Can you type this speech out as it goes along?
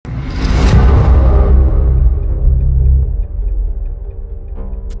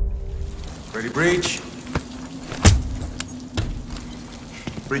breach.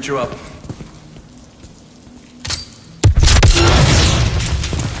 Breacher up.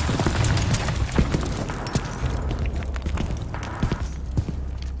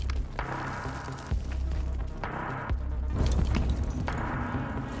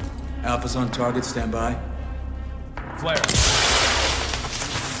 Alpha's on target, stand by. Flare.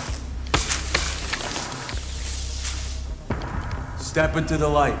 Step into the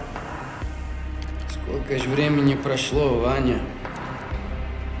light. Сколько ж времени прошло, Ваня?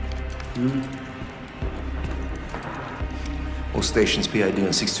 All stations PID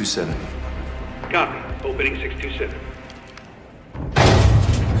on 627. Copy. Opening 627.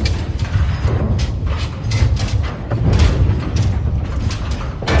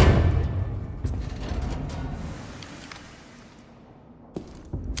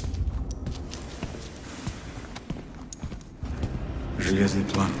 Железный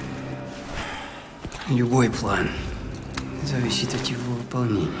план. Любой план зависит от его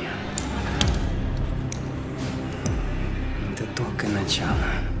выполнения. Это только начало.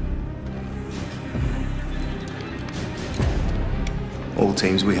 All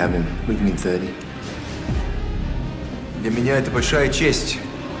teams, we have him. Moving in 30. Для меня это большая честь,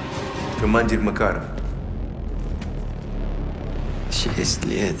 командир Макаров. 6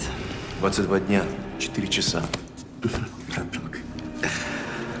 лет. 22 дня, 4 часа. Браток.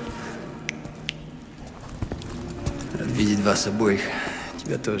 Рад видеть вас обоих.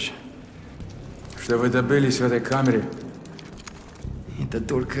 Тебя тоже. Что вы добились в этой камере? Это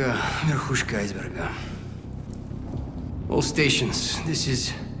только верхушка айсберга. All stations, this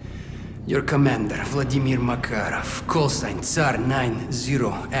is your commander, Vladimir Makarov. Call sign Tsar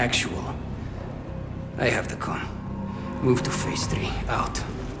 90 actual. I have the con. Move to phase 3. Out.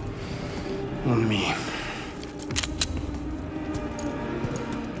 On me.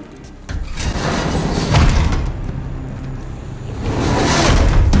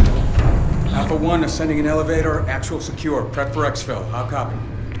 Alpha 1, ascending an elevator, actual secure. Prep for exfil. How copy?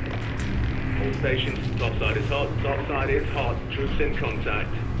 All stations, top side is hot, top side is hot. Troops in contact.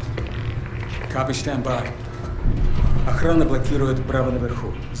 Copy, stand by. Охрана блокирует право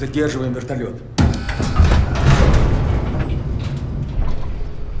наверху. Задерживаем вертолет.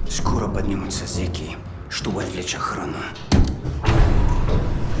 Скоро поднимутся зэки, чтобы отвлечь охрану.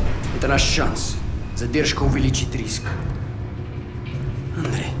 Это наш шанс. Задержка увеличит риск.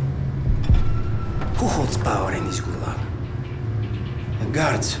 Андрей, who holds power in this gulag? The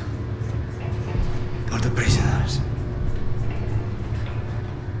guards or the prisoners?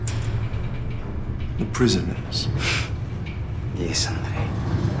 The prisoners. Yes, Андрей.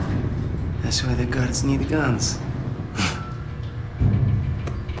 That's why the guards need guns.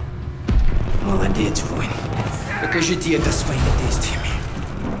 Молодец, воин. Покажите это своими действиями.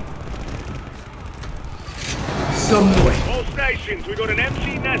 За мной! All stations, we got an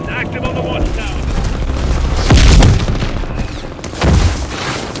MC nest active on the watchtower.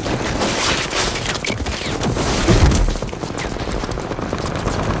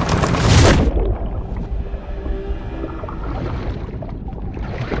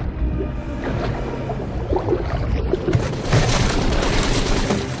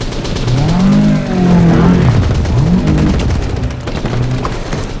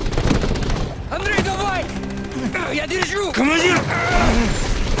 Командир!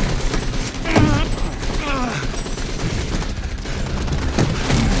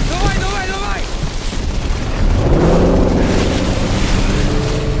 Давай, давай, давай!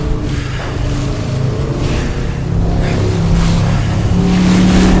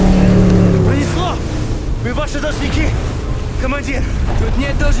 Пронесло! Мы ваши должники, командир! Тут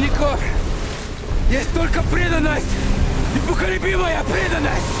нет должников! Есть только преданность! Непоколебимая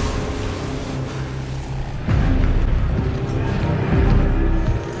преданность!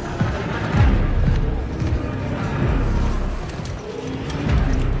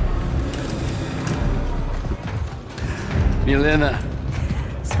 Милена.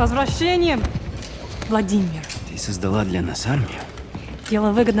 С возвращением, Владимир. Ты создала для нас армию?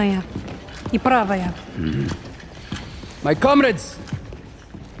 Дело выгодное и правое. My comrades,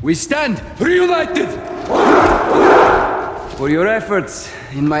 we stand reunited! For your efforts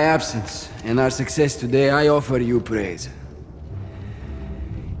in my absence and our success today, I offer you praise.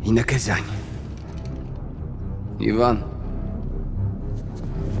 И наказание. Иван,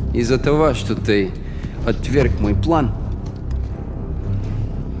 из-за того, что ты отверг мой план,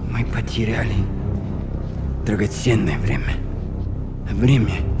 мы потеряли драгоценное время.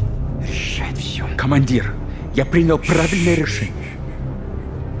 Время решает все. Командир, я принял правильное решение.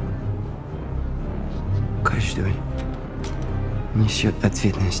 Каждый несет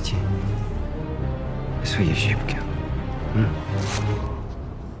ответственности свои ошибки.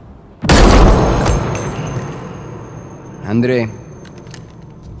 Андрей,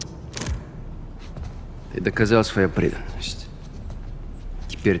 ты доказал свою преданность.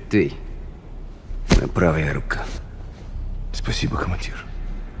 Теперь ты моя правая рука. Спасибо, командир.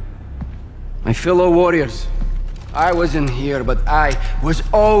 My fellow warriors, I wasn't here, but I was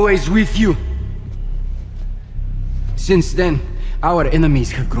always with you. Since then, our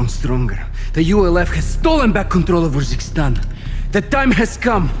enemies have grown stronger. The ULF has stolen back control of Urzikstan. The time has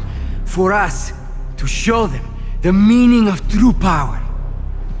come for us to show them the meaning of true power.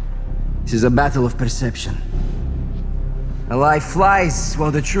 This is a battle of perception. A lie flies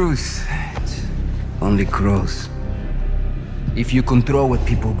while the truth only grows. If you control what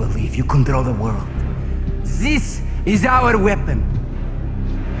people believe, you control the world. This is our weapon.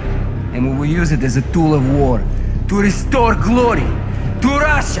 And we will use it as a tool of war to restore glory to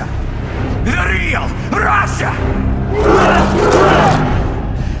Russia. The real Russia!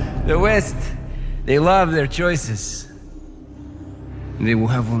 The West, they love their choices. They will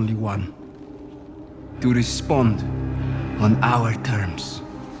have only one. To respond on our terms.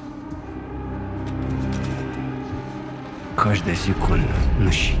 Каждая секунда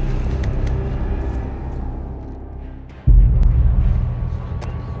на счету.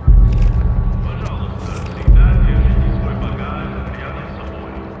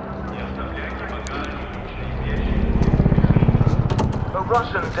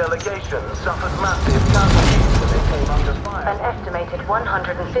 Russian delegation suffered massive casualties when they came under fire. An estimated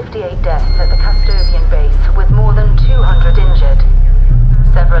 158 deaths at the Custodian base, with more than 200 injured.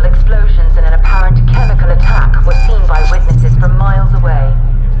 Several explosions and an apparent chemical attack were seen by witnesses from miles away.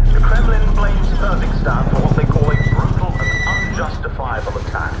 The Kremlin blames Urzikstan for what they call a brutal and unjustifiable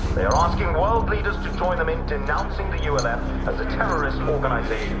attack. They are asking world leaders to join them in denouncing the ULF as a terrorist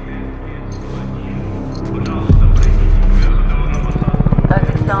organization.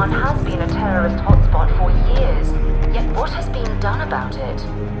 Urzikstan has been a terrorist hotspot for years, yet what has been done about it?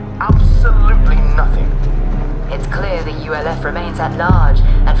 Absolutely nothing. It's clear the ULF remains at large,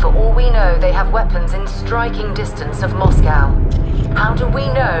 and for all we know, they have weapons in striking distance of Moscow. How do we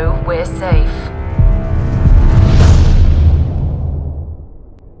know we're safe?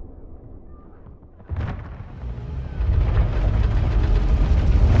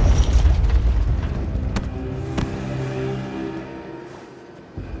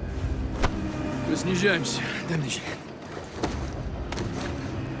 Снижаемся. Дальше.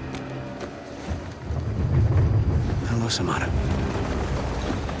 Hello, Samara.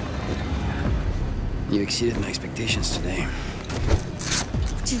 You exceeded my expectations today.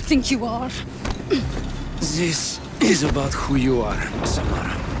 Who do you think you are? This is about who you are,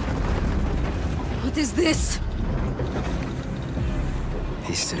 Samara. What is this?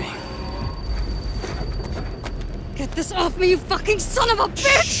 History. Get this off me, you fucking son of a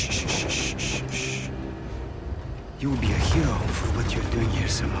bitch! Shh, shh, shh, shh, shh. You will be a hero for what you're doing here,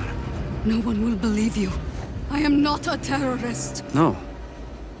 Samara. No one will believe you. I am not a terrorist. No.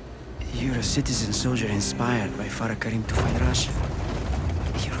 You're a citizen soldier inspired by Farah Karim to fight Russia.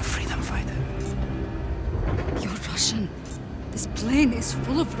 You're a freedom fighter. You're Russian. This plane is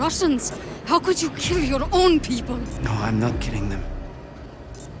full of Russians. How could you kill your own people? No, I'm not killing them.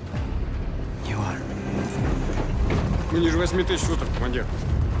 You are. Мы ниже 8 тысяч суток, командир.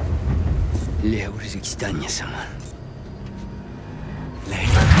 Ле Урзикстане, Самара. Ле.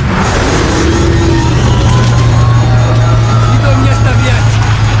 Не оставлять!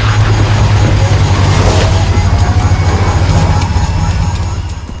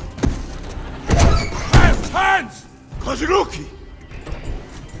 Hands! Kozuruki!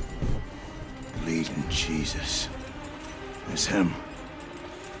 Bleeding Jesus. It's him.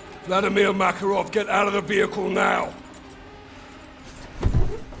 Vladimir Makarov, get out of the vehicle now!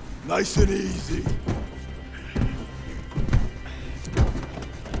 Nice and easy.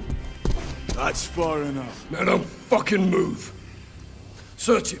 That's far enough. Now don't fucking move.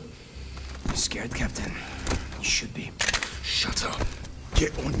 Search him. You're scared, Captain. You should be. Shut up.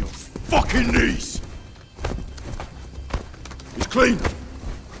 Get on your fucking knees! He's clean.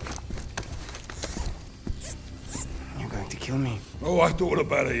 You're going to kill me? Oh, I thought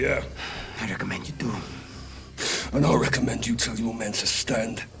about it, yeah. I recommend you do. And I recommend you tell your men to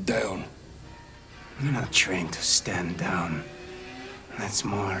stand down. You're not trained to stand down. That's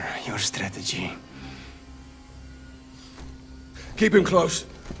more your strategy. Keep him close.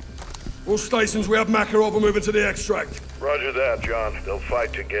 All stations, we have Makarov moving to the extract. Roger that, John. They'll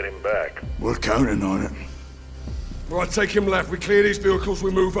fight to get him back. We're counting on it. All right, take him left. We clear these vehicles,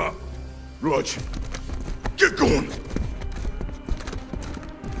 we move up. Roger. Get going!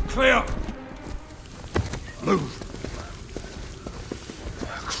 Clear. Move!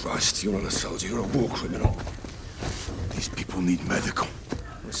 Christ, you're not a soldier, you're a war criminal. These people need medical.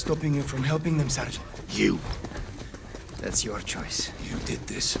 We're stopping you from helping them, Sergeant. You. That's your choice. You did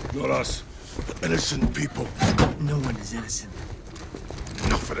this, not us. Innocent people. No one is innocent.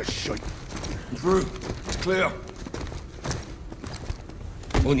 Enough of this shit. Through. It's clear.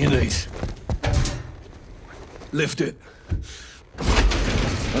 On your knees. Lift it.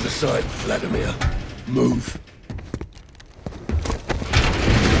 Other side, Vladimir. Move.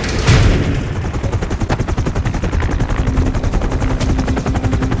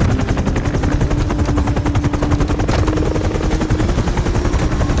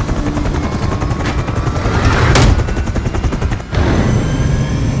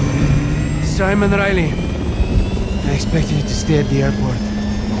 Simon Riley, I expected you to stay at the airport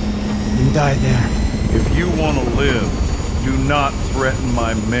and die there. If you want to live, do not threaten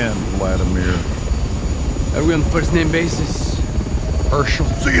my men, Vladimir. Are we on first-name basis? Herschel.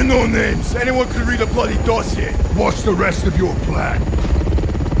 So you know names. Anyone could read a bloody dossier. What's the rest of your plan?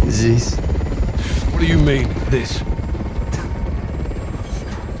 This. What do you mean, this?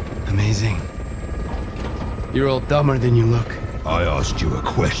 Amazing. You're all dumber than you look. I asked you a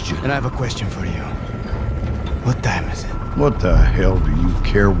question. And I have a question for you. What time is it? What the hell do you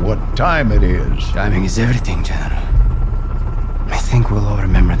care what time it is? Timing is everything, General. I think we'll all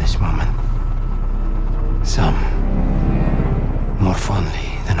remember this moment. Some more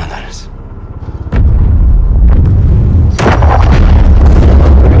fondly than others.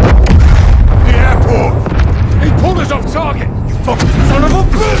 The airport! He pulled us off target! You fucking son of a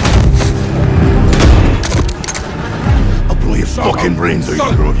bitch! I'll blow your fucking brains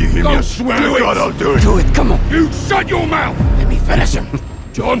out, either of you, hear me? I swear to God I'll do it! Do it, come on! You shut your mouth! Let me finish him!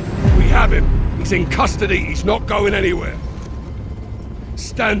 John, we have him. He's in custody. He's not going anywhere.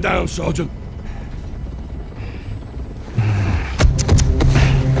 Stand down, Sergeant.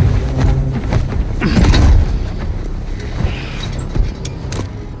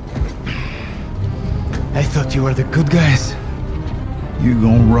 I thought you were the good guys. You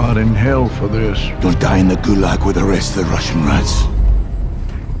gonna rot in hell for this. You'll die in the gulag with the rest of the Russian rats.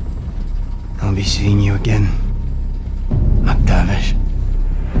 I'll be seeing you again, mactavish.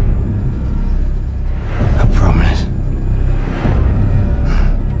 I promise.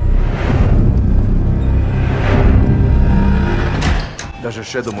 Даже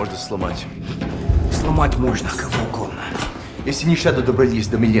Шеду можно сломать. Сломать можно кого угодно. Если не Шеду добрались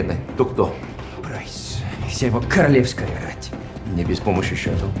до Милены, то кто? Прайс. Вся его королевская рать. Не без помощи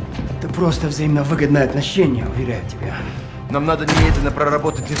Шеду. Это просто взаимно выгодное отношение, уверяю тебя. Нам надо немедленно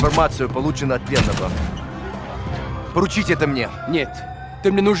проработать информацию, полученную от пленного. Поручите это мне. Нет,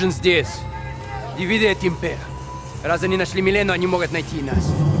 ты мне нужен здесь. Дивиде et impera. Раз они нашли Милену, они могут найти и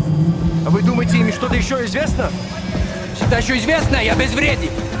нас. А вы думаете, им что-то еще известно? Что-то еще известно, я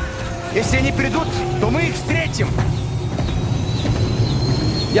безвреден. Если они придут, то мы их встретим.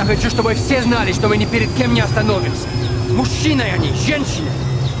 Я хочу, чтобы все знали, что мы ни перед кем не остановимся. Мужчины они, женщины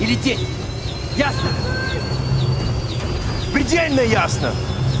или дети. Ясно? Предельно ясно.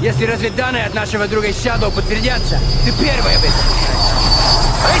 Если разведданные от нашего друга Shadow подтвердятся, ты первая об этом узнаешь.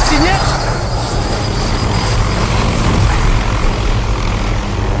 А если нет?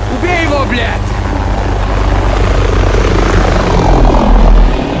 Убей его, блядь!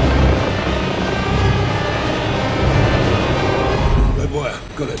 Red wire,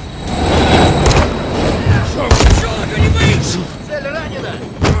 got it.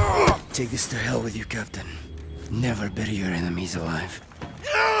 Take this to hell with you, Captain. Never bury your enemies alive.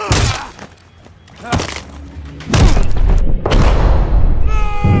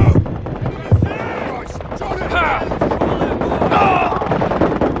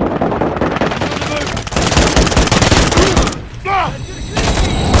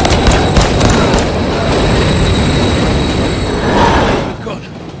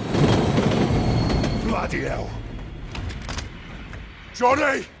 Bloody hell.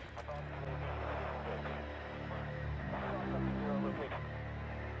 Johnny!